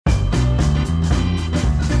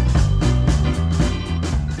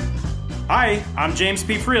Hi, I'm James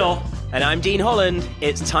P. Friel. And I'm Dean Holland.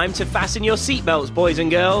 It's time to fasten your seatbelts, boys and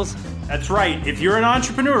girls. That's right. If you're an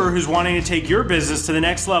entrepreneur who's wanting to take your business to the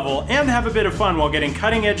next level and have a bit of fun while getting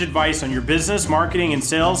cutting-edge advice on your business, marketing, and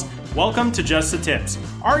sales, welcome to Just the Tips,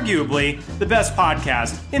 arguably the best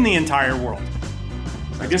podcast in the entire world.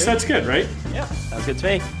 I guess that's good, right? Yeah, sounds good to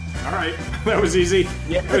me. All right. That was easy.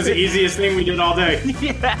 Yeah. That was the easiest thing we did all day.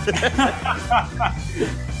 Yeah.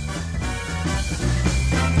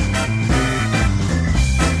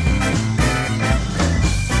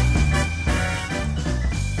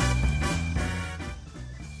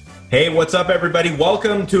 Hey, what's up, everybody?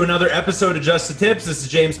 Welcome to another episode of Just the Tips. This is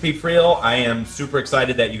James P. Friel. I am super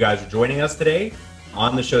excited that you guys are joining us today.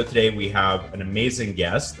 On the show today, we have an amazing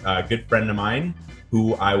guest, a good friend of mine,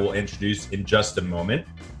 who I will introduce in just a moment.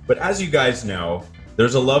 But as you guys know,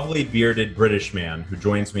 there's a lovely bearded British man who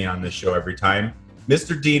joins me on this show every time.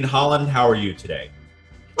 Mr. Dean Holland, how are you today?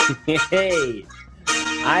 Hey,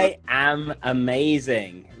 I am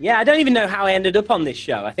amazing. Yeah, I don't even know how I ended up on this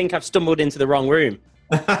show. I think I've stumbled into the wrong room.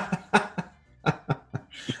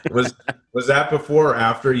 Was that before or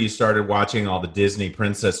after you started watching all the Disney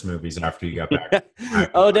princess movies after you got back?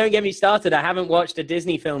 Oh, don't get me started. I haven't watched a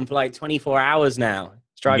Disney film for like 24 hours now.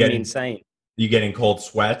 It's driving me insane. You getting cold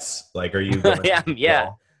sweats? Like, are you going yeah.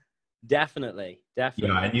 Definitely. Yeah,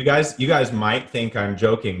 and you guys might think I'm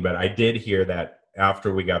joking, but I did hear that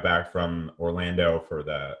after we got back from Orlando for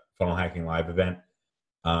the Funnel Hacking Live event,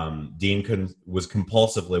 Dean was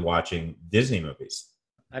compulsively watching Disney movies.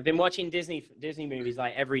 I've been watching Disney movies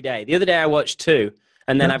like every day. The other day I watched 2,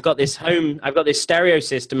 and then I've got this stereo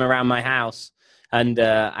system around my house, and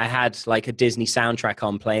I had like a Disney soundtrack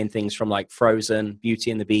on playing things from like Frozen,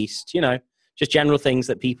 Beauty and the Beast, just general things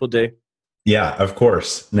that people do. Yeah, of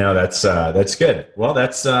course. No, that's good. Well,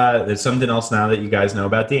 that's something else now that you guys know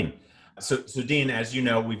about Dean. So Dean, as you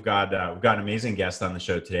know, we've got an amazing guest on the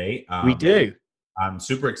show today. We do. I'm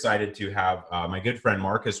super excited to have my good friend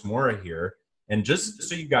Marcus Mora here. And just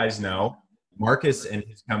so you guys know, Marcus and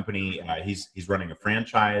his company, he's running a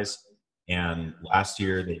franchise. And last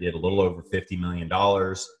year they did a little over $50 million.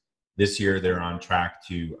 This year they're on track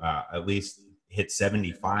to at least hit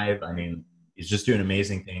 75. I mean, he's just doing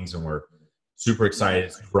amazing things, and we're super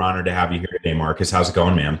excited, super honored to have you here today, Marcus. How's it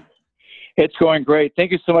going, man? It's going great.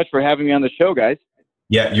 Thank you so much for having me on the show, guys.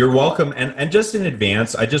 Yeah, you're welcome. And just in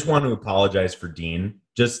advance, I just want to apologize for Dean.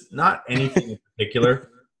 Just not anything in particular.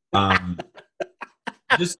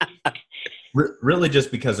 Just really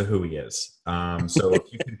just because of who he is. So if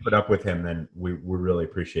you can put up with him, then we really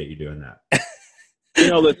appreciate you doing that.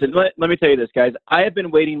 Listen, let me tell you this, guys. I have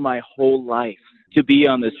been waiting my whole life to be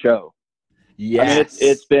on this show. Yes. I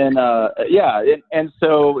mean, it's been, and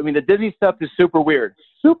so, I mean, the Disney stuff is super weird.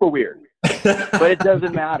 But it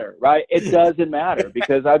doesn't matter, right? It doesn't matter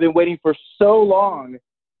because I've been waiting for so long.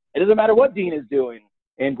 It doesn't matter what Dean is doing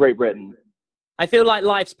in Great Britain. I feel like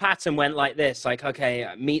life's pattern went like this. Like, okay,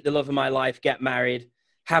 meet the love of my life, get married,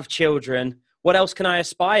 have children. What else can I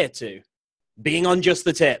aspire to? Being on Just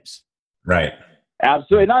the Tips. Right.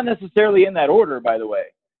 Absolutely. Not necessarily in that order, by the way.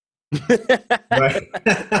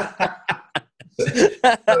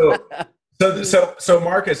 So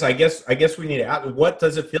Marcus, I guess we need to ask, what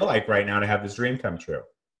does it feel like right now to have this dream come true?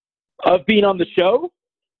 Of being on the show?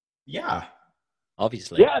 Yeah.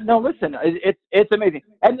 Obviously. Yeah, no, listen, it's amazing.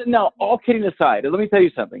 And now, all kidding aside, let me tell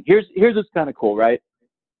you something. Here's what's kind of cool, right?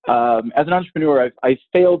 As an entrepreneur, I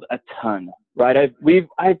failed a ton, right?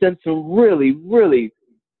 I've done some really, really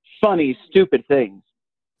funny, stupid things.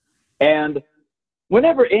 And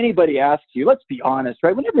whenever anybody asks you, let's be honest,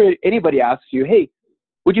 right? Whenever anybody asks you, hey,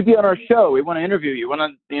 would you be on our show? We want to interview you. We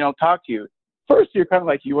want to, talk to you. First, you're kind of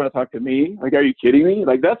like, you want to talk to me? Like, are you kidding me?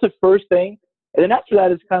 Like, that's the first thing. And then after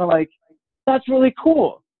that, it's kind of like, that's really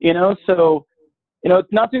cool, So,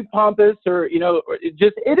 it's not too pompous or,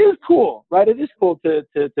 it is cool, right? It is cool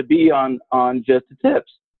to be on Just the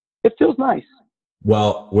Tips. It feels nice.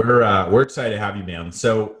 Well, we're excited to have you, man.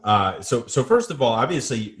 So first of all,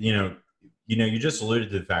 obviously, you just alluded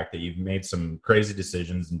to the fact that you've made some crazy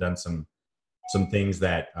decisions and done some things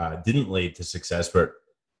that didn't lead to success, but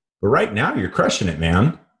right now you're crushing it,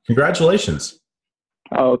 man. Congratulations.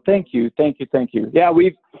 Oh, thank you. Yeah,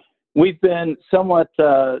 we've been somewhat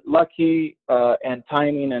lucky and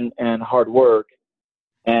timing and hard work,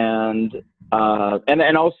 and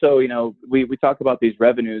also, we talk about these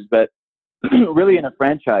revenues, but really in a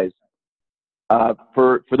franchise.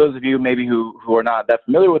 For those of you maybe who are not that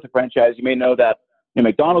familiar with the franchise, you may know that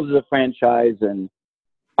McDonald's is a franchise, and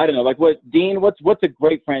I don't know, like Dean, what's a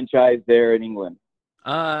great franchise there in England?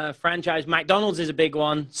 Franchise McDonald's is a big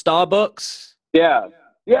one. Starbucks. Yeah.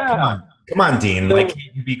 Come on, Dean. So- Like,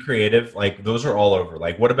 can't you be creative? Like, those are all over.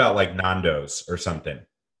 Like, what about like Nando's or something?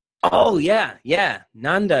 Oh yeah,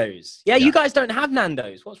 Nando's. Yeah, Yeah. you guys don't have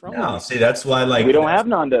Nando's. What's wrong No, with see, that's why like we don't have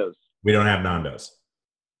Nando's. we don't have Nando's.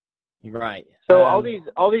 you? Right. So all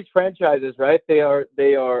these franchises, right? They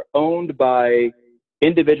are owned by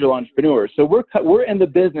individual entrepreneurs. So we're in the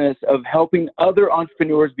business of helping other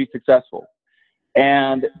entrepreneurs be successful.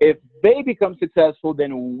 And if they become successful,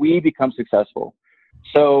 then we become successful.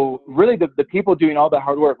 So really the people doing all that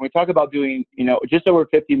hard work, when we talk about doing, just over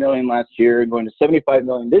 50 million last year and going to 75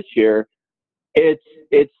 million this year,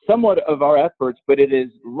 it's somewhat of our efforts, but it is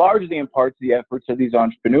largely in part to the efforts of these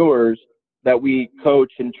entrepreneurs that we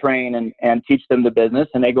coach and train and teach them the business,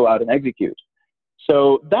 and they go out and execute.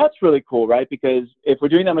 So that's really cool, right? Because if we're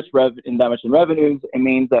doing that much in revenues, it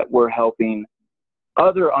means that we're helping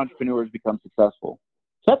other entrepreneurs become successful.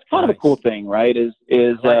 So that's kind of a cool thing, right? Is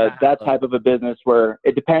that type of a business where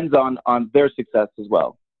it depends on their success as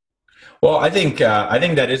well. Well, I think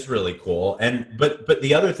that is really cool. But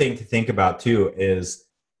the other thing to think about too is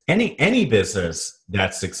any business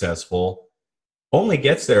that's successful only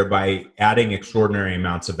gets there by adding extraordinary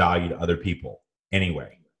amounts of value to other people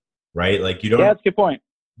anyway, right? Like Yeah, that's a good point.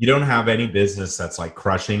 You don't have any business that's like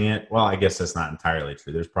crushing it. Well, I guess that's not entirely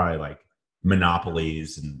true. There's probably like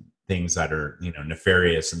monopolies and things that are,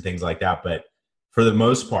 nefarious and things like that. But for the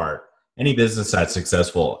most part, any business that's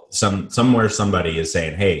successful, somewhere somebody is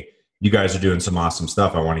saying, hey, you guys are doing some awesome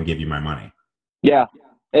stuff. I want to give you my money. Yeah,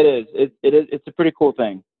 it is. It's a pretty cool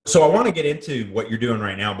thing. So I want to get into what you're doing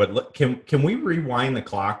right now, but can we rewind the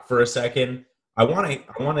clock for a second? I want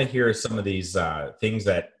to hear some of these things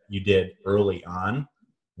that you did early on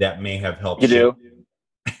that may have helped. You do?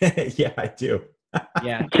 Yeah, I do.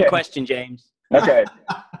 Yeah. Good question, James. Okay.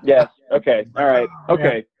 Yes. Okay. All right.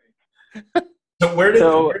 Okay. So where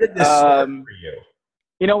did this start for you?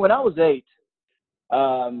 When I was 8,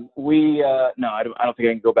 I don't think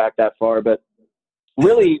I can go back that far, but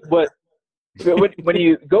really when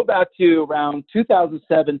you go back to around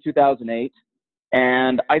 2007, 2008,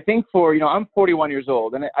 and I think I'm 41 years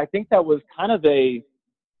old, and I think that was kind of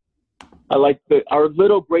our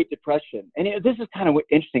little Great Depression. And this is kind of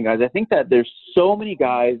interesting, guys. I think that there's so many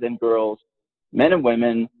guys and girls, men and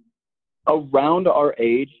women around our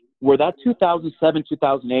age where that 2007,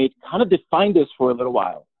 2008 kind of defined us for a little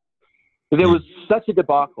while. Because it was such a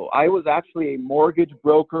debacle. I was actually a mortgage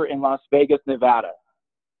broker in Las Vegas, Nevada.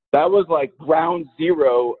 That was like ground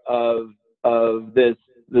zero of this,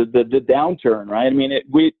 the downturn, right? I mean,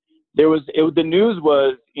 the news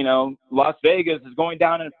was, Las Vegas is going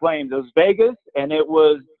down in flames. It was Vegas, and it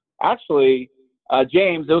was actually,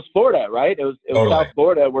 James, it was Florida, right? It was totally. South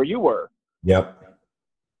Florida where you were. Yep.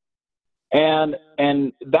 And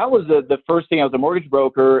that was the first thing. I was a mortgage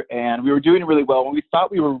broker, and we were doing really well. And we thought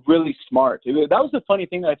we were really smart. That was the funny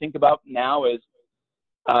thing that I think about now is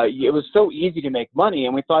it was so easy to make money,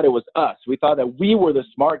 and we thought it was us. We thought that we were the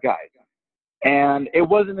smart guys. And it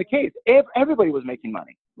wasn't the case. Everybody was making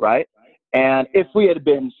money, right? And if we had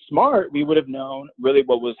been smart, we would have known really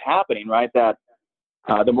what was happening, right? That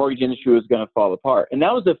the mortgage industry was going to fall apart. And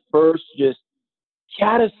that was the first just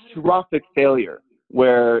catastrophic failure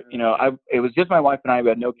where, it was just my wife and I. We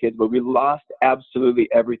had no kids, but we lost absolutely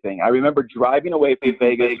everything. I remember driving away from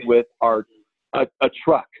Vegas with a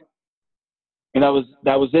truck. And that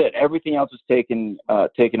was it. Everything else was taken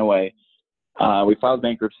away. We filed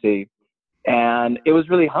bankruptcy. And it was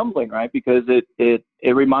really humbling, right? Because it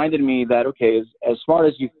reminded me that, okay, as smart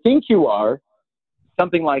as you think you are,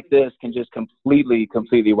 something like this can just completely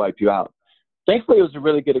wipe you out. Thankfully, it was a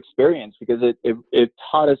really good experience because it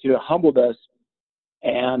taught us, humbled us,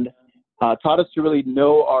 and taught us to really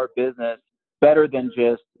know our business better than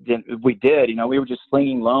we did. We were just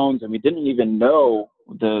slinging loans, and we didn't even know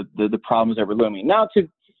the problems that were looming. Now, to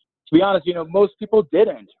be honest, most people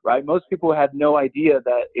didn't, right? Most people had no idea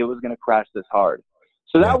that it was going to crash this hard.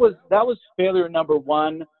 So that was failure number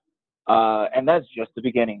one, and that's just the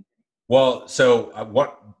beginning. Well, so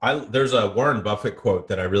there's a Warren Buffett quote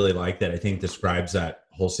that I really like that I think describes that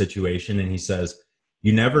whole situation, and he says,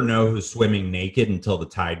 "You never know who's swimming naked until the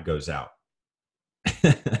tide goes out."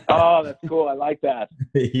 Oh, that's cool. I like that.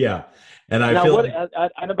 Yeah, and I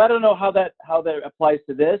don't know how that applies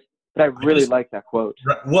to this. But I really like that quote.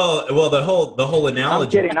 Well, the whole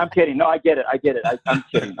analogy. I'm kidding. No, I get it. I'm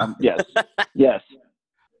kidding. Yes.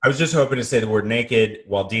 I was just hoping to say the word naked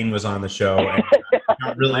while Dean was on the show. And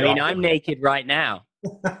not really I'm naked right now.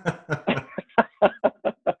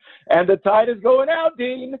 And the tide is going out,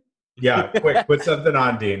 Dean. Yeah, quick, put something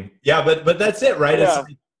on, Dean. Yeah, but that's it, right? Yeah.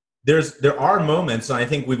 There are moments, and I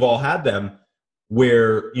think we've all had them,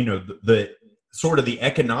 where sort of the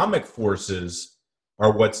economic forces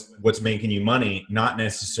are what's making you money, not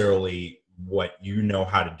necessarily what you know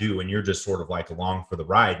how to do, and you're just sort of like along for the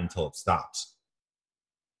ride until it stops.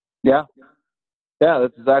 Yeah,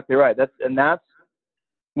 that's exactly right. That's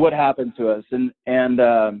what happened to us. And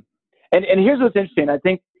here's what's interesting. I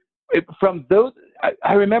think from those,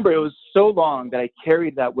 I remember it was so long that I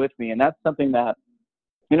carried that with me, and that's something that,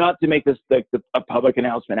 not to make this like a public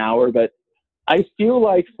announcement hour, but I feel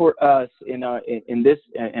like for us in our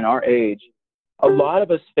age, a lot of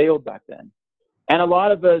us failed back then. And a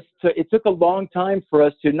lot of us, it took a long time for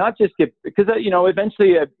us to not just get, because,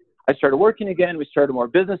 eventually I started working again. We started more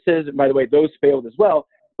businesses. And by the way, those failed as well.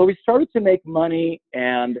 But we started to make money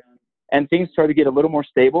and things started to get a little more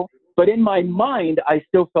stable. But in my mind, I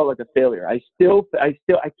still felt like a failure. I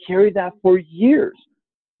carried that for years.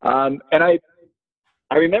 And I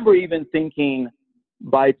remember even thinking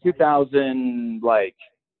by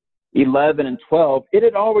 2011 and 12, it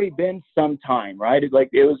had already been some time, right? It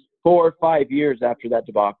was 4 or 5 years after that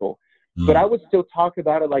debacle. But I would still talk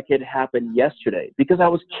about it like it happened yesterday because I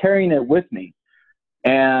was carrying it with me.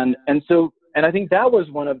 And I think that was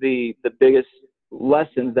one of the biggest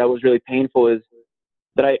lessons that was really painful, is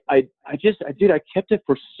that I kept it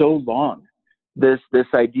for so long. This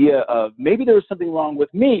idea of maybe there was something wrong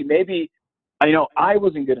with me. Maybe, I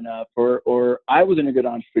wasn't good enough, or I wasn't a good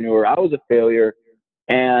entrepreneur. I was a failure.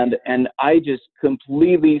 And I just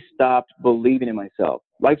completely stopped believing in myself,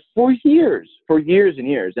 like for years and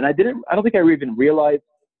years. And I don't think I even realized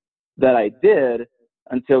that I did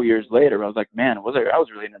until years later. I was like, man, I was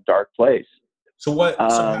really in a dark place. So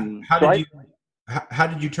how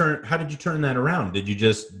did you turn that around? Did you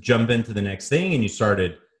just jump into the next thing and you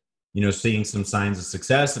started, seeing some signs of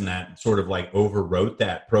success, and that sort of like overwrote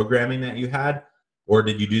that programming that you had? Or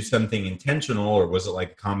did you do something intentional, or was it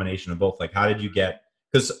like a combination of both? Like, how did you get,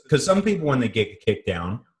 because some people, when they get kicked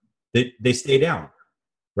down, they stay down,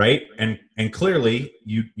 right? And clearly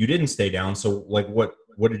you didn't stay down. So like, what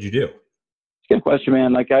did you do? Good question,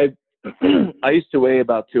 man. Like I used to weigh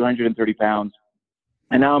about 230 pounds,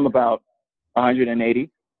 and now I'm about 180.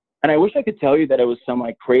 And I wish I could tell you that it was some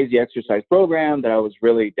like crazy exercise program that I was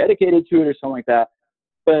really dedicated to it or something like that.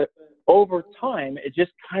 But over time, it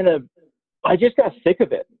just I just got sick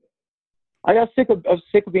of it. I got sick of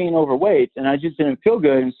being overweight, and I just didn't feel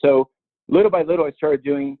good. And so little by little, I started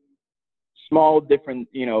doing small, different,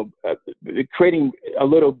 creating a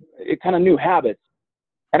little kind of new habits.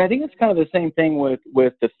 And I think it's kind of the same thing with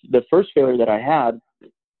the first failure that I had,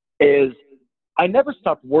 is I never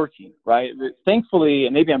stopped working, right? Thankfully,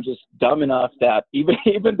 and maybe I'm just dumb enough that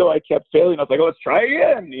even though I kept failing, I was like, oh, let's try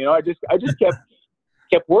again. I just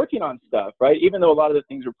kept working on stuff, right? Even though a lot of the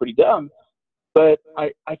things were pretty dumb. But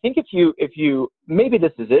I think if you maybe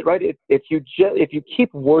this is it, right? If you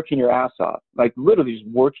keep working your ass off, like literally just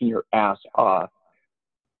working your ass off,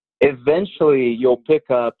 eventually you'll pick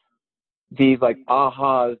up these like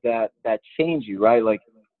ahas that change you, right? Like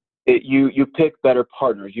you pick better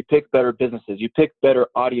partners, you pick better businesses, you pick better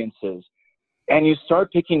audiences, and you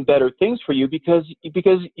start picking better things for you because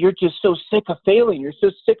you're just so sick of failing. You're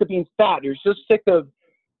so sick of being fat. You're so sick of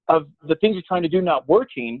the things you're trying to do not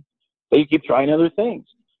working, that you keep trying other things.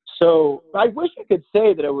 So I wish I could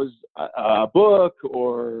say that it was a book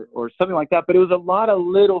or something like that, but it was a lot of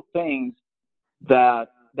little things that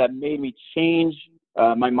made me change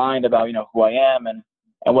my mind about, who I am and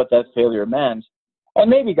what that failure meant. And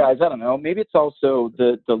maybe, guys, I don't know, maybe it's also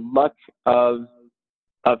the luck of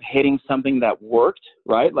hitting something that worked,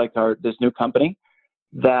 right? Like this new company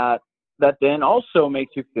that then also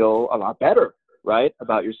makes you feel a lot better, right,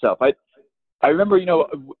 about yourself. I remember,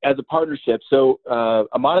 as a partnership, so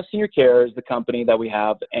Amada Senior Care is the company that we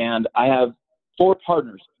have, and I have 4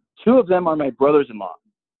 partners. 2 of them are my brothers-in-law.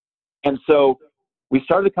 And so we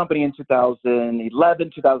started the company in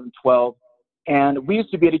 2011, 2012, and we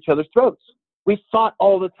used to be at each other's throats. We fought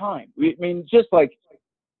all the time. Just like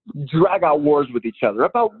drag out wars with each other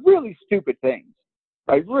about really stupid things,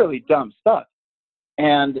 right? Really dumb stuff.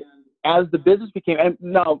 And as the business became, and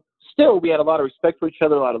now still we had a lot of respect for each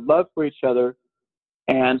other, a lot of love for each other.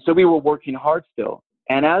 And so we were working hard still.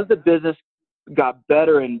 And as the business got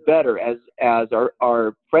better and better, as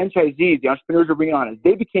our franchisees, the entrepreneurs we're bringing on, as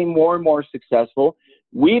they became more and more successful,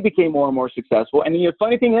 we became more and more successful. And the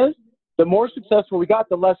funny thing is, the more successful we got,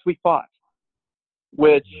 the less we fought,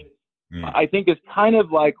 which I think is kind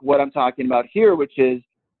of like what I'm talking about here, which is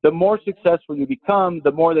the more successful you become,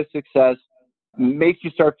 the more the success makes you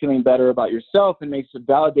start feeling better about yourself and makes it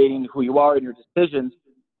validating who you are and your decisions.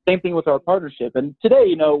 Same thing with our partnership. And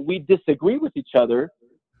today, we disagree with each other,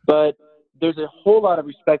 but there's a whole lot of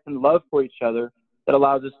respect and love for each other that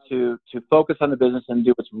allows us to focus on the business and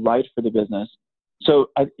do what's right for the business. So,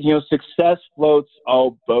 success floats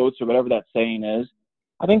all boats, or whatever that saying is.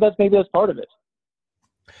 I think that's part of it.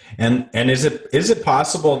 And is it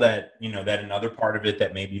possible that, that another part of it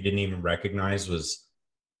that maybe you didn't even recognize was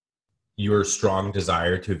your strong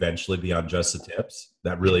desire to eventually be on Just the Tips?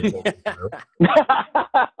 That really pulled you through.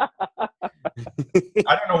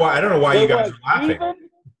 I don't know why you guys are laughing.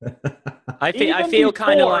 I feel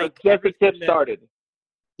kind of like Just the Tips started.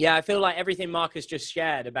 Yeah, I feel like everything Marcus just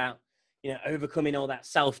shared about, overcoming all that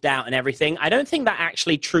self-doubt and everything, I don't think that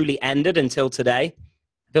actually truly ended until today.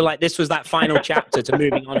 I feel like this was that final chapter to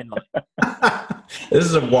moving on in life. This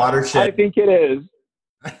is a watershed. I think it is.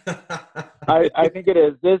 I think it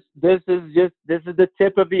is. This is the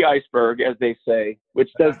tip of the iceberg, as they say, which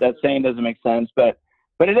that saying doesn't make sense, but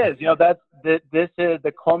it is. This is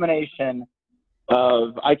the culmination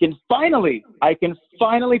of I can finally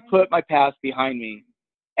put my past behind me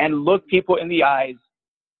and look people in the eyes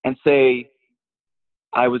and say,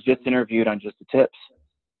 I was just interviewed on Just the Tips.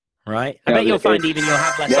 Right. I bet you'll find even you'll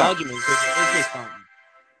have less arguments with your business partner.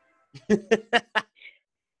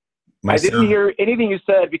 I didn't hear anything you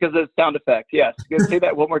said because of the sound effect. Yes. Say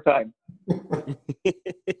that one more time.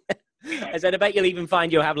 I said, I bet you'll even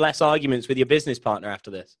find you'll have less arguments with your business partner after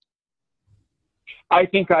this. I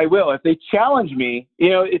think I will. If they challenge me,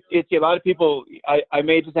 it's a lot of people, I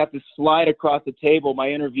may just have to slide across the table my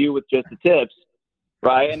interview with Just the Tips,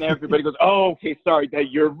 right? And then everybody goes, oh, okay, sorry,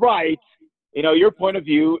 you're right. Your point of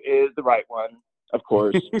view is the right one, of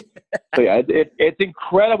course. So yeah, it's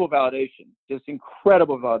incredible validation, just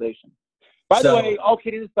incredible validation. By the way, all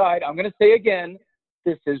kidding aside, I'm going to say again,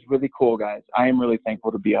 this is really cool, guys. I am really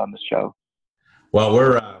thankful to be on the show. Well,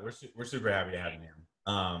 we're super happy to have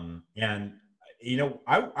you, and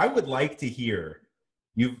I would like to hear.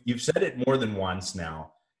 You've said it more than once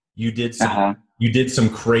now. You did some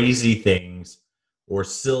crazy things, or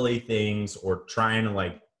silly things, or trying to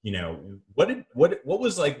what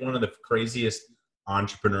was like one of the craziest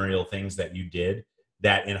entrepreneurial things that you did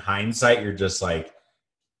that in hindsight you're just like,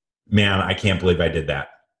 man, I can't believe I did that.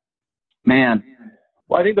 Man.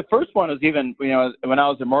 Well, I think the first one was even, when I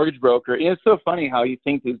was a mortgage broker. It's so funny how you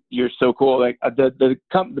think that you're so cool. Like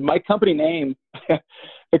my company name, and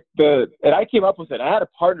I came up with it. I had a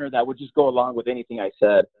partner that would just go along with anything I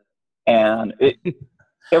said, and it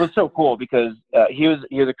was so cool because he was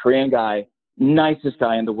a Korean guy, nicest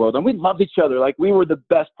guy in the world, and we loved each other. Like we were the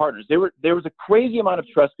best partners. There was a crazy amount of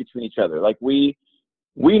trust between each other. Like we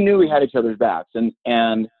knew we had each other's backs,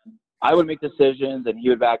 and I would make decisions and he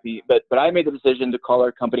would back me, but I made the decision to call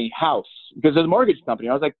our company House because it's a mortgage company.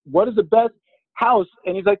 I was like, what is the best house?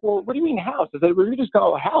 And he's like, well, what do you mean house? I said, well, we just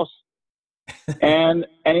call it House. and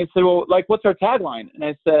he said, well, like, what's our tagline? And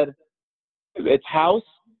I said, it's House,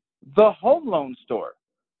 the home loan store.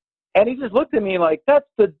 And he just looked at me like, that's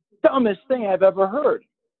the dumbest thing I've ever heard.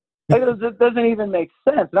 Like, it doesn't even make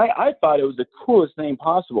sense. And I thought it was the coolest name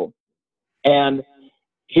possible. And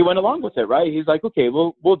he went along with it, right? He's like, okay,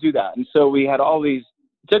 we'll do that. And so we had all these,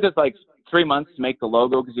 it took us like 3 months to make the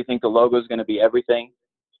logo because you think the logo is going to be everything.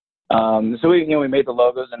 So we made the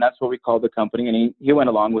logos, and that's what we called the company. And he went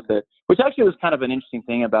along with it, which actually was kind of an interesting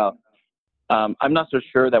thing about, I'm not so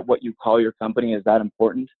sure that what you call your company is that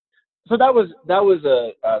important. So that was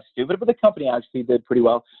stupid, but the company actually did pretty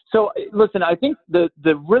well. So listen, I think the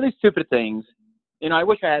really stupid things, I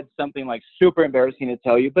wish I had something like super embarrassing to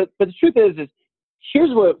tell you, but the truth is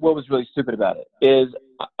here's what was really stupid about it is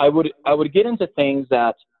I would get into things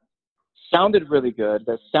that sounded really good,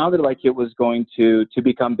 that sounded like it was going to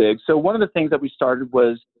become big. So one of the things that we started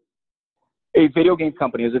was a video game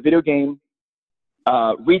company. It was a video game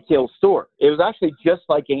retail store. It was actually just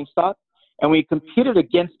like GameStop, and we competed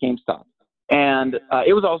against GameStop. And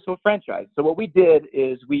it was also a franchise. So what we did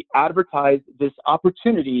is we advertised this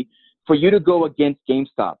opportunity for you to go against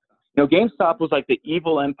GameStop. GameStop was like the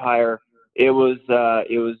evil empire. It was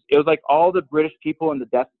like all the British people in the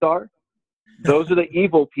Death Star. Those are the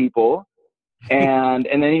evil people. And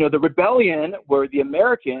then, the rebellion were the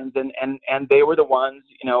Americans, and they were the ones,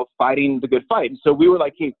 fighting the good fight. And so we were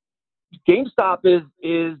like, hey, GameStop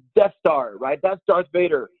is Death Star, right? That's Darth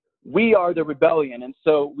Vader. We are the rebellion. And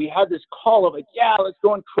so we had this call of like, yeah, let's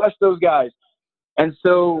go and crush those guys. And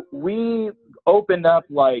so we opened up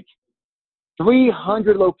like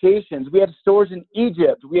 300 locations. We had stores in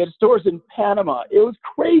Egypt. We had stores in Panama. It was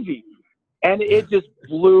crazy. And it just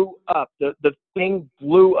blew up. The thing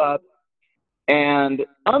blew up. And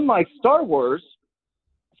unlike Star Wars,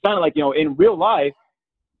 it's kind of like, in real life,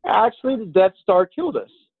 actually the Death Star killed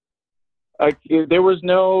us. Like there was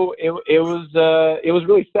no, it was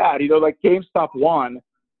really sad. Like GameStop won,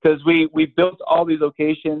 because we built all these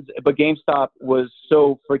locations, but GameStop was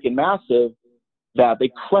so freaking massive that they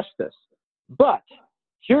crushed us. But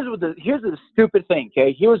here's the stupid thing,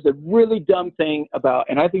 okay? Here's the really dumb thing about,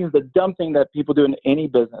 and I think it's the dumb thing that people do in any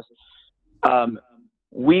business.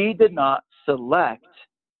 We did not select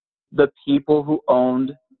the people who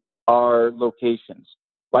owned our locations,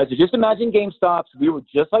 right? So just imagine GameStops. We were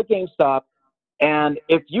just like GameStop. And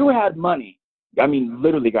if you had money, I mean,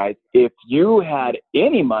 literally, guys, if you had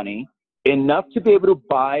any money enough to be able to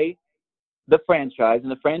buy the franchise,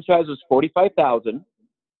 and the franchise was $45,000,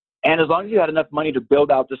 and as long as you had enough money to build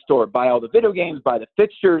out the store, buy all the video games, buy the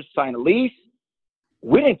fixtures, sign a lease,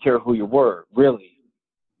 we didn't care who you were, really.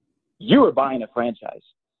 You were buying a franchise.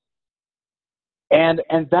 And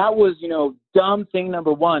that was, dumb thing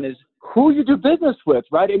number one is who you do business with,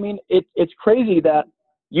 right? I mean, it's crazy that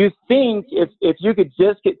you think if you could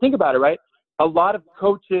just think about it, right? A lot of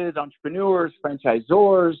coaches, entrepreneurs,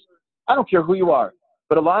 franchisors, I don't care who you are,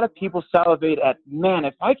 but a lot of people salivate at, man,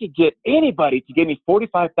 if I could get anybody to give me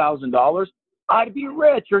 $45,000, I'd be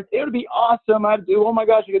rich, or it would be awesome. I'd do, oh my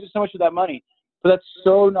gosh, I could do so much with that money. But that's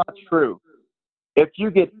so not true. If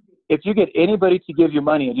you get anybody to give you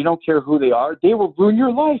money and you don't care who they are, they will ruin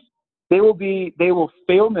your life. They will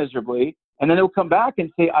fail miserably, and then they'll come back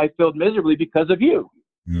and say, I failed miserably because of you.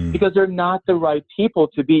 Because they're not the right people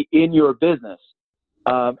to be in your business.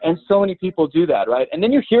 And so many people do that, right? And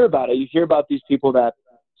then you hear about it. You hear about these people that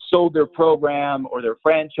sold their program or their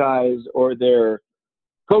franchise or their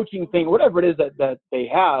coaching thing, whatever it is that they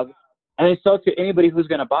have, and they sell it to anybody who's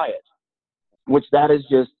going to buy it, which that is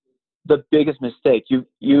just the biggest mistake.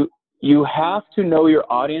 You have to know your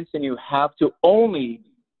audience, and you have to only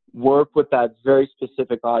work with that very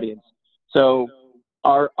specific audience. So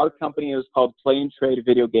our company is called Play and Trade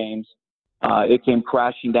Video Games. It came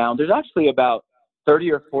crashing down. There's actually about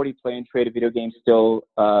 30 or 40 Play and Trade video games still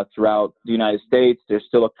throughout the United States. There's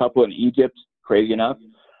still a couple in Egypt, crazy enough.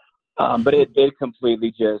 But it completely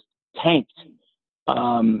just tanked.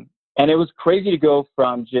 And it was crazy to go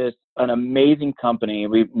from just an amazing company.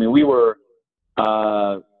 We were,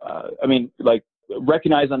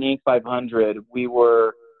 recognized on the Inc. 500. We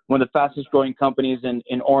were one of the fastest growing companies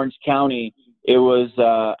in Orange County. It was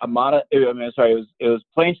it was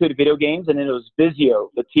Play and Trade Video Games, and then it was Vizio,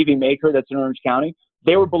 the TV maker that's in Orange County.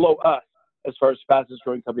 They were below us as far as fastest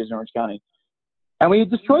growing companies in Orange County, and we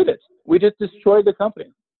destroyed it. We just destroyed the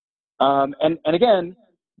company, and again,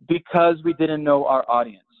 because we didn't know our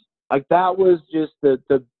audience. Like, that was just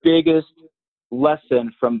the biggest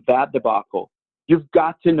lesson from that debacle. You've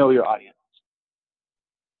got to know your audience.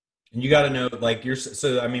 And you got to know, like,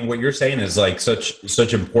 what you're saying is like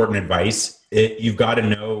such important advice. You've got to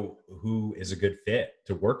know who is a good fit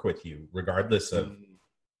to work with you, regardless of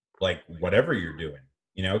like whatever you're doing,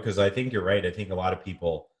 because I think you're right. I think a lot of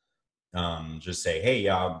people just say, hey,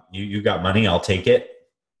 you got money, I'll take it,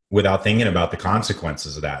 without thinking about the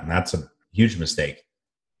consequences of that. And that's a huge mistake.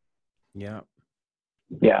 Yeah.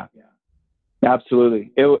 Yeah,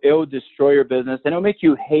 absolutely. It will destroy your business, and it'll make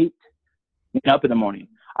you hate getting up in the morning.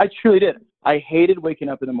 I truly did. I hated waking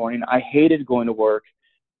up in the morning. I hated going to work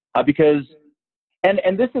because, and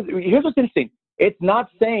here's what's interesting. It's not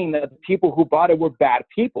saying that the people who bought it were bad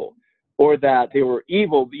people or that they were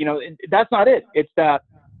evil. That's not it. It's that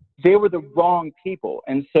they were the wrong people.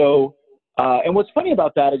 And so, and what's funny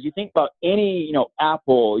about that is you think about any,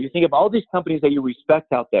 Apple, you think of all these companies that you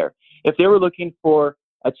respect out there. If they were looking for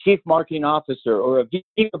a chief marketing officer or a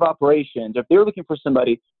VP of operations, if they were looking for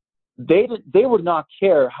somebody, they would not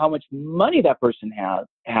care how much money that person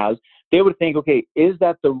has. They would think, okay, is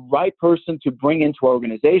that the right person to bring into our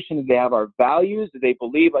organization? Do they have our values? Do they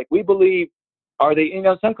believe like we believe? Are they,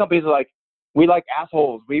 some companies are like, we like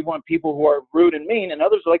assholes. We want people who are rude and mean. And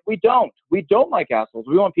others are like, we don't like assholes.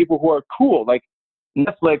 We want people who are cool. Like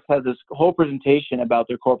Netflix has this whole presentation about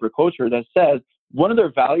their corporate culture that says one of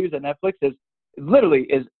their values at Netflix is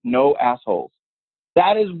no assholes.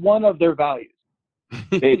 That is one of their values.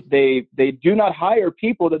 They do not hire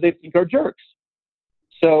people that they think are jerks.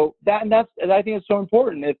 So I think it's so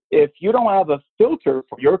important. If you don't have a filter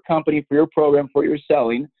for your company, for your program, for your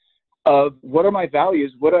selling, of what are my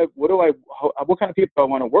values, what kind of people I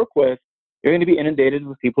want to work with, you're going to be inundated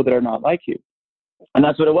with people that are not like you. And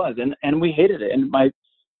that's what it was. And we hated it. And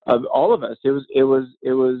all of us, it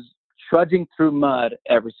was trudging through mud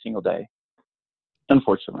every single day,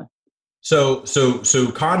 unfortunately. So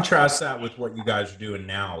contrast that with what you guys are doing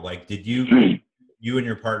now. Like, did you and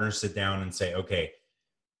your partner sit down and say, okay,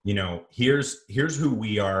 here's who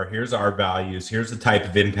we are, here's our values, here's the type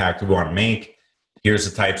of impact we want to make, here's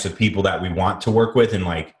the types of people that we want to work with, and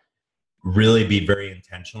like, really be very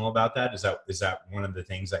intentional about that? Is that one of the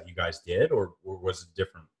things that you guys did, or was it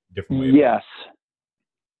different way? Yes.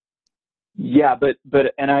 Yeah, but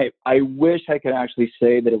and I wish I could actually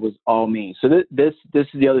say that it was all me. So this is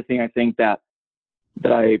the other thing I think that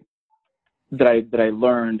I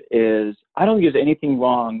learned is I don't think there's anything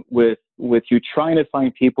wrong with you trying to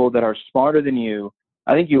find people that are smarter than you.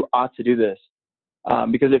 I think you ought to do this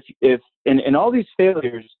because if in all these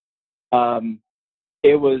failures,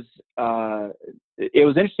 it was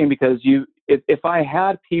interesting because if I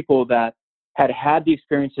had people that had the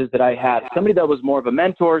experiences that I had, somebody that was more of a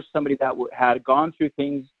mentor, somebody that had gone through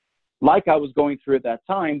things like I was going through at that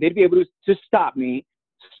time, they'd be able to stop me,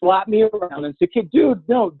 slap me around and say, "Okay, dude,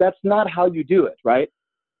 no, that's not how you do it," right?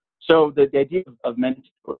 So the idea of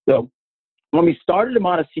mentor. So when we started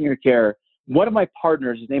Amana Senior Care, one of my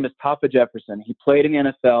partners, his name is Tafa Jefferson. He played in the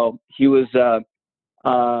NFL. He was a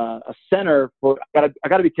center for. I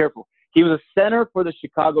gotta be careful. He was a center for the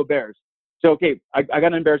Chicago Bears. So okay, I got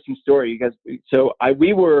an embarrassing story because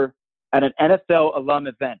we were at an NFL alum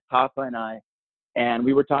event, Tafa and I, and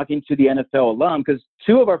we were talking to the NFL alum because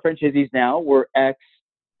two of our franchisees now were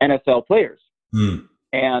ex-NFL players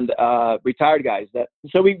and retired guys.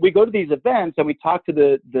 So we go to these events and we talk to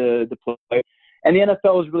the players, and the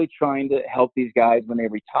NFL is really trying to help these guys when they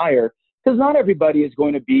retire because not everybody is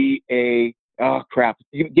going to be a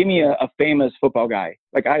give me a famous football guy.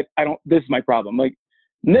 Like I don't. This is my problem. Like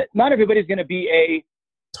not everybody's going to be a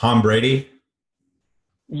Tom Brady.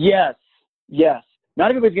 Yes. Not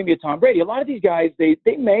everybody's going to be a Tom Brady. A lot of these guys, they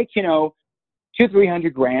make,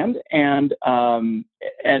 $200-300 grand and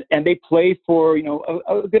they play for,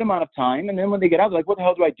 a good amount of time. And then when they get out, they're like, what the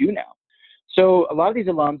hell do I do now? So a lot of these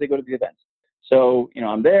alums, they go to the events. So,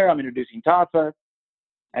 I'm there, I'm introducing Tafa.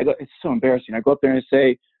 It's so embarrassing. I go up there and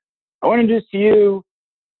say, I want to introduce to you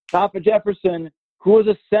Tafa Jefferson, who was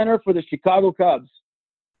a center for the Chicago Cubs.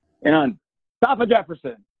 And on Tafa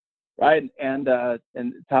Jefferson. Right. And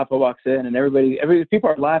Tafa walks in and everybody people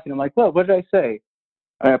are laughing. I'm like, well, what did I say?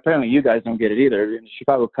 Apparently you guys don't get it either. The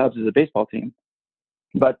Chicago Cubs is a baseball team.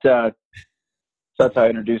 But so that's how I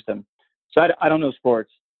introduced them. So I don't know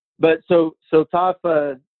sports. But so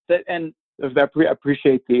Tafa and I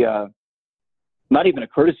appreciate the not even a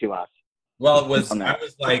courtesy laugh. Well, I was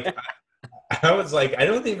like, I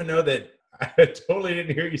don't even know that I totally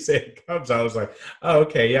didn't hear you say Cubs. I was like, oh,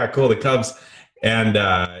 okay, yeah, cool, the Cubs. And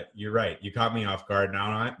you're right. You caught me off guard.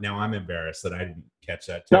 Now I'm embarrassed that I didn't catch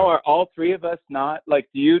that too. No, are all three of us not like?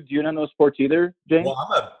 Do you not know sports either, James?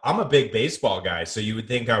 Well, I'm a big baseball guy, so you would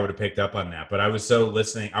think I would have picked up on that. But I was so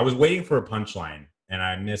listening. I was waiting for a punchline, and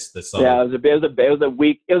I missed the song. Yeah, it was a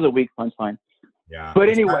weak punchline. Yeah. But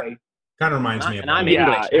anyway, kind of reminds me of. And I'm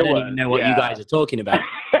English. I don't even know what you guys are talking about.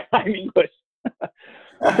 I'm English.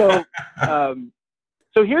 So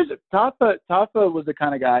here's Tafa. Tafa was the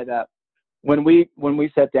kind of guy that when we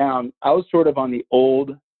sat down, I was sort of on the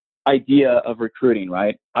old idea of recruiting,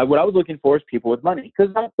 right? What I was looking for is people with money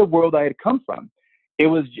because that's the world I had come from. It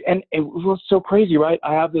was so crazy, right?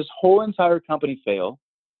 I have this whole entire company fail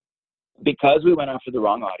because we went after the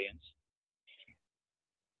wrong audience.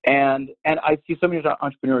 And I see so many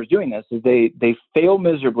entrepreneurs doing this is they fail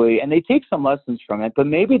miserably and they take some lessons from it, but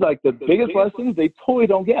maybe like the biggest lessons they totally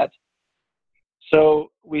don't get.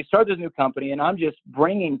 So we started this new company and I'm just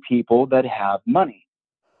bringing people that have money.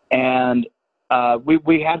 And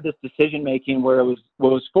we had this decision making where it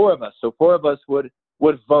was four of us. So four of us would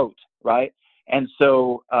vote, right? And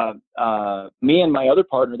so me and my other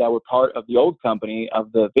partner that were part of the old company,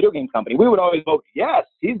 of the video game company, we would always vote, yes,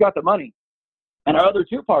 he's got the money. And our other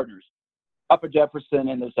two partners, Upper Jefferson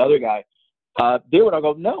and this other guy, they would all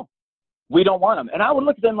go, no, we don't want him. And I would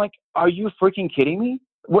look at them like, are you freaking kidding me?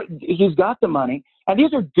 What? He's got the money. And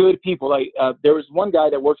these are good people. Like there was one guy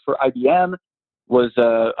that worked for IBM, was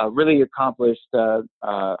a really accomplished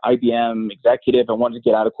IBM executive and wanted to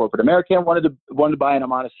get out of corporate America and wanted to buy an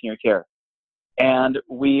Amana Senior Care. And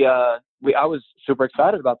I was super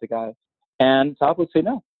excited about the guy. And Tafa would say,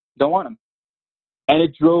 no, don't want him. And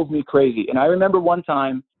it drove me crazy. And I remember one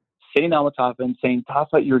time sitting down with Tafa and saying,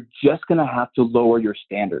 Tafa, you're just going to have to lower your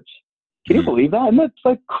standards. Can you believe that? Isn't that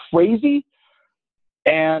like crazy?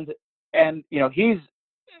 And he's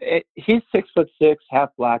 6'6", half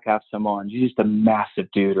black, half Samoan. He's just a massive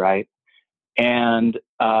dude, right? And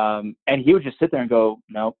he would just sit there and go,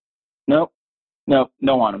 no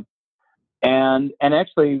on him. And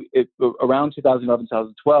actually, around 2011,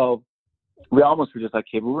 2012, we almost were just like,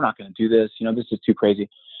 hey, but we're not going to do this. This is too crazy.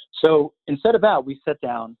 So instead of that, we sat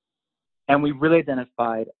down and we really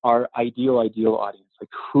identified our ideal audience. Like,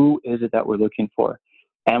 who is it that we're looking for?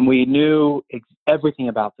 And we knew everything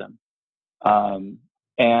about them.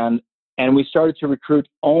 And And we started to recruit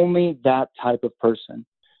only that type of person.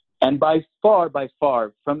 And by far,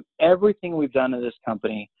 from everything we've done in this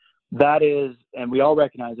company, that is, and we all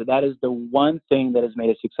recognize that is the one thing that has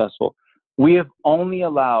made us successful. We have only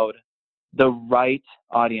allowed the right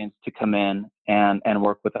audience to come in and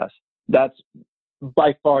work with us. That's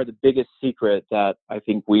by far the biggest secret that I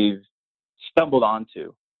think we've stumbled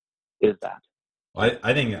onto, is that.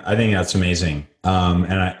 I think that's amazing.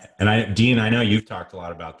 And Dean, I know you've talked a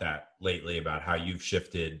lot about that lately, about how you've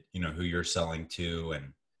shifted, who you're selling to,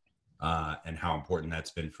 and how important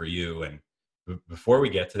that's been for you. And before we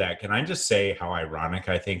get to that, can I just say how ironic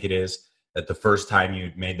I think it is that the first time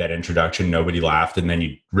you made that introduction, nobody laughed, and then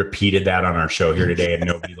you repeated that on our show here today, and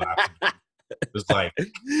nobody laughed. It was like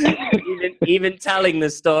even telling the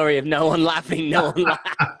story of no one laughing, no one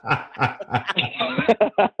laughed.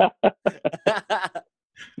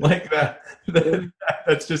 Like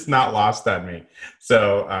that's just not lost on me.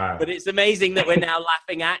 So, but it's amazing that we're now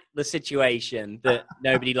laughing at the situation that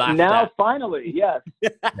nobody laughed now, at. Finally, yes.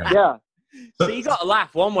 Yeah. So you got to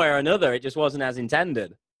laugh one way or another. It just wasn't as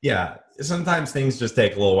intended. Yeah, sometimes things just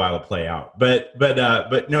take a little while to play out. But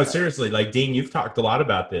no, seriously, like Dean, you've talked a lot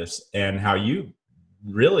about this and how you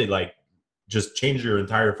really just changed your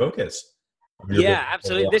entire focus. Yeah,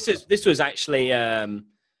 absolutely. This was actually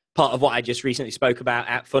part of what I just recently spoke about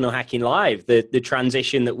at Funnel Hacking Live, the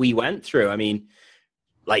transition that we went through. I mean,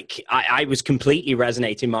 I was completely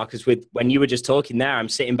resonating, Marcus, with when you were just talking there. I'm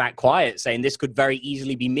sitting back quiet saying this could very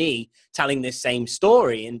easily be me telling this same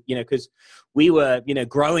story. And, because we were,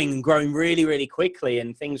 growing and growing really, really quickly,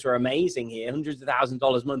 and things were amazing here, hundreds of thousands of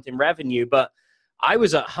dollars a month in revenue. But I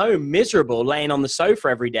was at home miserable, laying on the sofa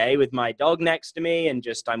every day with my dog next to me, and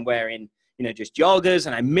I'm wearing, just joggers,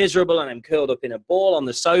 and I'm miserable, and I'm curled up in a ball on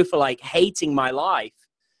the sofa, hating my life.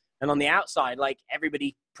 And on the outside,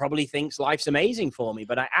 everybody probably thinks life's amazing for me,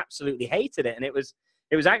 but I absolutely hated it. And it was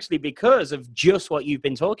actually because of just what you've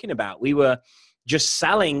been talking about. We were just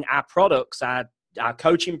selling our products, our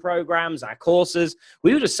coaching programs, our courses.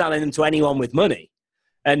 We were just selling them to anyone with money.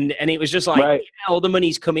 And it was just right. Yeah, all the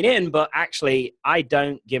money's coming in, but actually I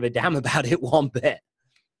don't give a damn about it one bit.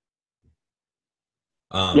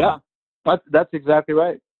 Yeah, that's exactly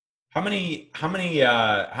right. How many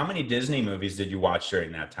Disney movies did you watch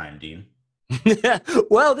during that time, Dean?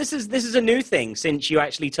 Well, this is a new thing since you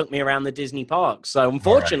actually took me around the Disney parks. So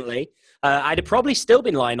unfortunately, I'd have probably still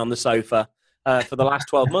been lying on the sofa for the last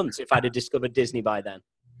 12 months if I'd have discovered Disney by then.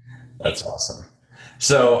 That's awesome.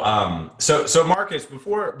 So Marcus,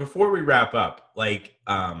 before we wrap up,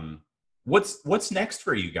 what's next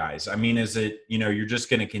for you guys? I mean, is it, you're just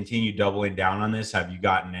going to continue doubling down on this? Have you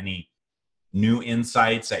gotten any new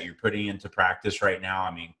insights that you're putting into practice right now?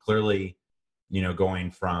 I mean, clearly,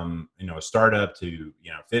 going from, a startup to,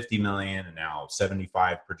 50 million and now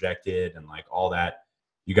 75 projected and all that,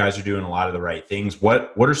 you guys are doing a lot of the right things.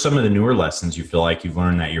 What are some of the newer lessons you feel like you've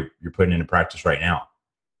learned that you're putting into practice right now?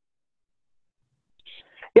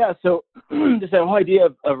 Yeah. So just that whole idea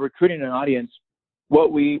of recruiting an audience,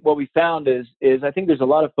 what we found is I think there's a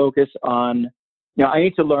lot of focus on, I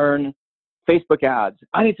need to learn Facebook ads.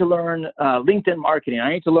 I need to learn LinkedIn marketing.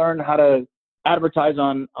 I need to learn how to advertise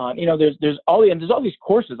on there's all these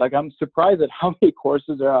courses. I'm surprised at how many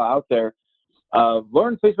courses are out there.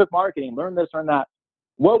 Learn Facebook marketing, learn this, learn that.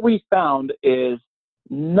 What we found is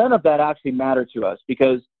none of that actually mattered to us,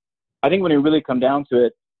 because I think when you really come down to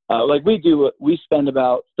it, we spend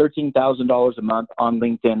about $13,000 a month on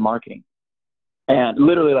LinkedIn marketing. And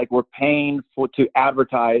literally we're paying to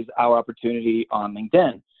advertise our opportunity on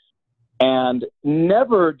LinkedIn. And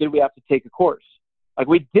never did we have to take a course.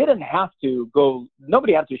 We didn't have to go,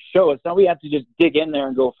 nobody had to show us. Now we have to just dig in there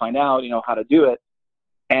and go find out, how to do it.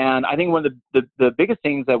 And I think one of the biggest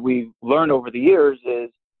things that we've learned over the years is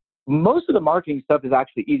most of the marketing stuff is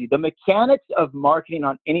actually easy. The mechanics of marketing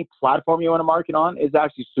on any platform you want to market on is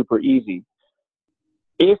actually super easy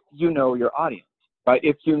if you know your audience, right?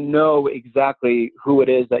 If you know exactly who it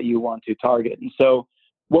is that you want to target. And so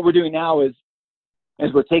what we're doing now is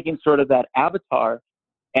we're taking sort of that avatar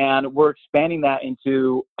and we're expanding that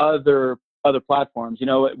into other platforms.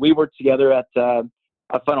 We worked together at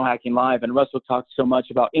Funnel Hacking Live, and Russell talked so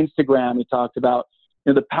much about Instagram. He talked about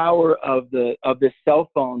the power of this cell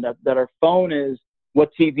phone, that our phone is what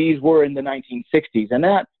TVs were in the 1960s. And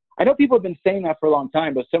that, I know people have been saying that for a long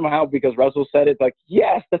time, but somehow because Russell said it,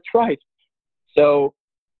 yes, that's right. So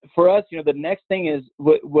for us, the next thing is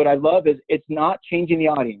what I love is it's not changing the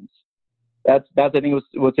audience. That's I think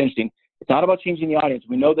what's interesting. It's not about changing the audience.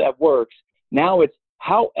 We know that works. Now it's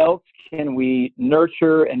how else can we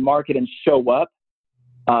nurture and market and show up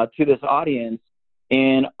to this audience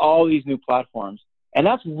in all these new platforms. And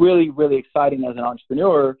that's really, really exciting as an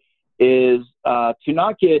entrepreneur, is to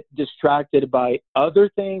not get distracted by other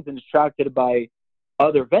things and distracted by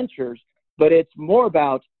other ventures, but it's more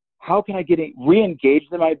about how can I get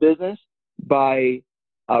re-engaged in my business by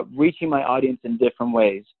reaching my audience in different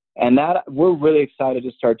ways. And that we're really excited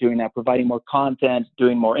to start doing that, providing more content,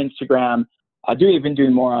 doing more Instagram,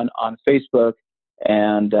 doing more on Facebook,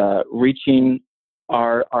 and reaching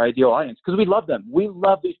our ideal audience, because we love them. We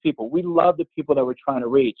love these people. We love the people that we're trying to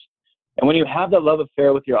reach. And when you have that love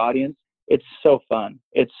affair with your audience, it's so fun.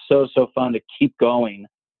 It's so fun to keep going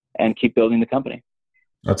and keep building the company.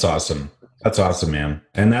 That's awesome. That's awesome, man.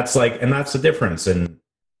 And that's the difference in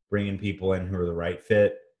bringing people in who are the right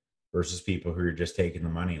fit versus people who are just taking the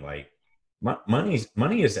money. Like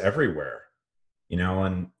money is everywhere, you know,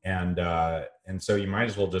 and so you might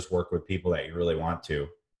as well just work with people that you really want to,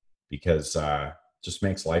 because just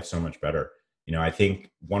makes life so much better. You know, I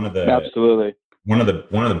think one of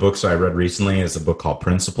the books I read recently is a book called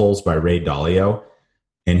Principles by Ray Dalio.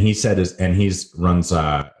 And he said runs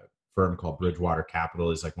a firm called Bridgewater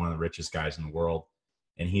Capital. He's like one of the richest guys in the world.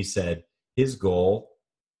 And he said his goal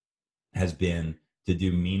has been to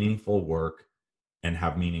do meaningful work and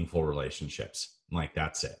have meaningful relationships. Like,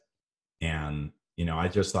 that's it. And, you know, I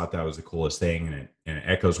just thought that was the coolest thing. And it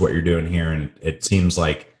echoes what you're doing here. And it seems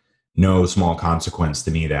like no small consequence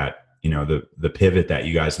to me that, you know, the pivot that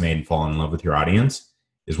you guys made and fall in love with your audience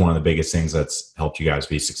is one of the biggest things that's helped you guys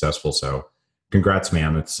be successful. So congrats,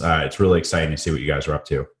 man. It's really exciting to see what you guys are up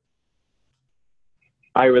to.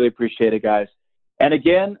 I really appreciate it, guys. And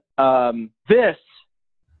again, this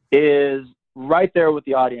is right there with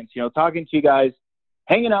the audience, you know, talking to you guys,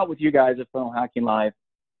 hanging out with you guys at Funnel Hacking Live.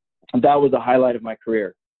 And that was the highlight of my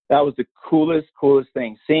career. That was the coolest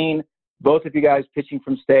thing. Seeing both of you guys pitching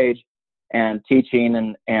from stage and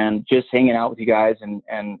teaching and just hanging out with you guys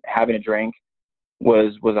and having a drink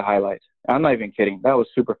was a highlight. I'm not even kidding. That was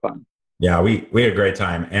super fun. Yeah, we had a great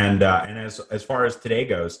time. And as far as today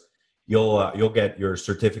goes, you'll get your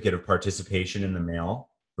certificate of participation in the mail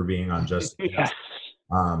for being on Just Yes.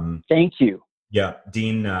 Thank you. Yeah,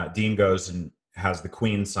 Dean goes and has the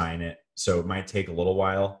Queen sign it, so it might take a little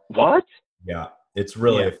while. What? Yeah, it's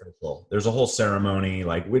really official. There's a whole ceremony.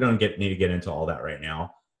 Like, we don't need to get into all that right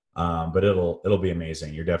now, but it'll be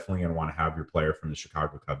amazing. You're definitely going to want to have your player from the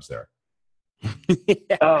Chicago Cubs there.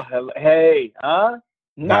 Oh, hey, huh?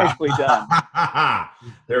 Nicely done.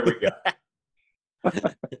 There we go.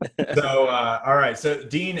 So, all right. So,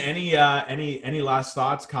 Dean, any last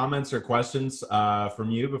thoughts, comments, or questions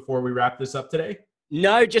from you before we wrap this up today?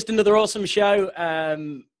 No, just another awesome show.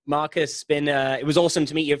 Marcus, it was awesome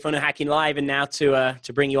to meet you at Funnel Hacking Live, and now to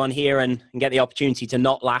bring you on here and get the opportunity to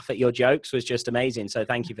not laugh at your jokes was just amazing. So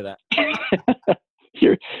thank you for that.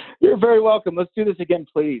 You're very welcome. Let's do this again,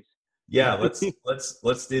 please. Yeah,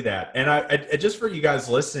 let's do that. And I just for you guys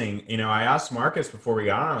listening, you know, I asked Marcus before we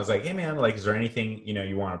got on. I was like, "Hey, man, like, is there anything, you know,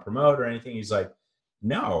 you want to promote or anything?" He's like,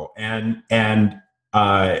 "No." And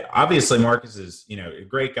obviously, Marcus is, you know, a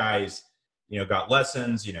great guy. He's, you know, got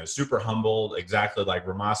lessons. You know, super humbled, exactly like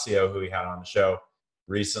Ramasio, who we had on the show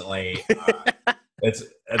recently. It's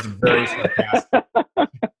very sarcastic.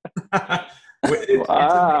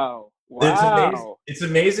 Wow. It's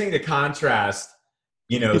amazing to contrast.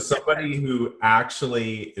 You know, somebody who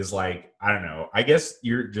actually is like, I don't know, I guess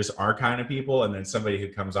you're just our kind of people. And then somebody who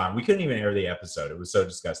comes on, we couldn't even air the episode. It was so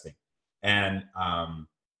disgusting.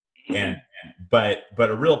 But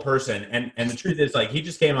a real person. And the truth is, like, he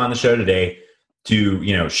just came on the show today to,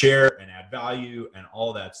 you know, share and add value and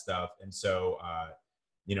all that stuff. And so,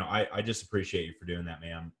 you know, I just appreciate you for doing that,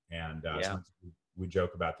 man. And sometimes we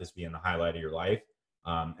joke about this being the highlight of your life.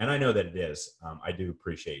 And I know that it is. I do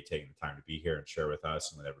appreciate you taking the time to be here and share with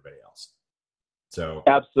us and with everybody else. So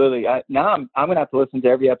absolutely. Now I'm going to have to listen to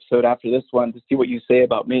every episode after this one to see what you say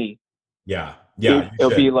about me. Yeah. It'll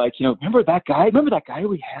be like, you know, remember that guy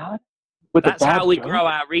we had? That's how we grow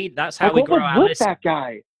our read. That's how we grow our listen. That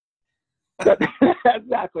guy.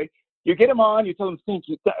 Exactly. You get him on, you tell him, thank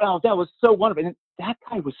you. That was so wonderful. And that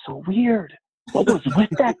guy was so weird. What was with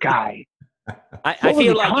that guy? I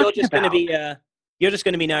feel like you're just going to be you're just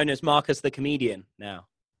going to be known as Marcus the Comedian now.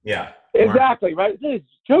 Yeah. Exactly, right? His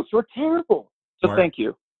jokes were terrible. So thank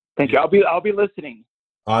you. Thank you. I'll be listening.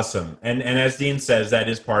 Awesome. And as Dean says, that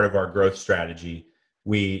is part of our growth strategy.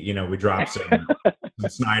 We drop some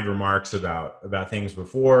snide remarks about things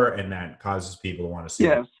before, and that causes people to want to see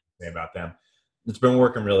what we say about them. It's been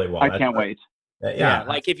working really well. I can't wait. Yeah.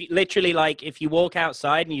 Like if you walk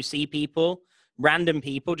outside and you see people, random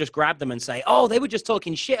people, just grab them and say, "Oh, they were just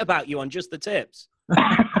talking shit about you on Just the Tips."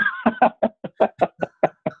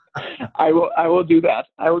 I will do that.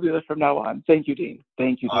 I will do that from now on. Thank you, Dean.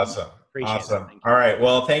 Thank you, Dean. Awesome. Appreciate awesome. it. All right.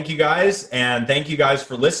 Well, thank you guys, and thank you guys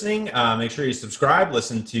for listening. Make sure you subscribe.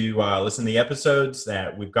 Listen to the episodes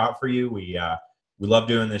that we've got for you. We love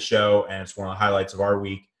doing this show, and it's one of the highlights of our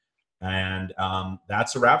week. And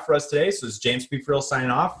that's a wrap for us today. So it's James P. Friel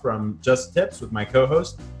signing off from Just Tips with my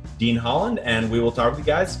co-host Dean Holland, and we will talk with you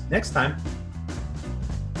guys next time.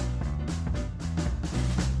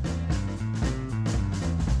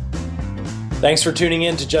 Thanks for tuning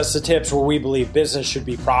in to Just the Tips, where we believe business should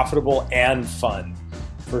be profitable and fun.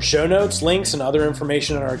 For show notes, links, and other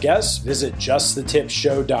information on our guests, visit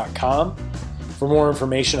justthetipshow.com. For more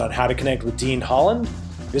information on how to connect with Dean Holland,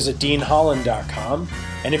 visit deanholland.com.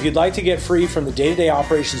 And if you'd like to get free from the day-to-day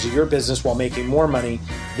operations of your business while making more money,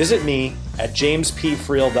 visit me at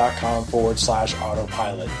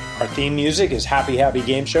jamespfriel.com/autopilot. Our theme music is Happy Happy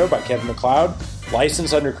Game Show by Kevin MacLeod,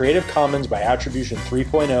 licensed under Creative Commons by Attribution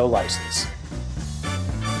 3.0 license.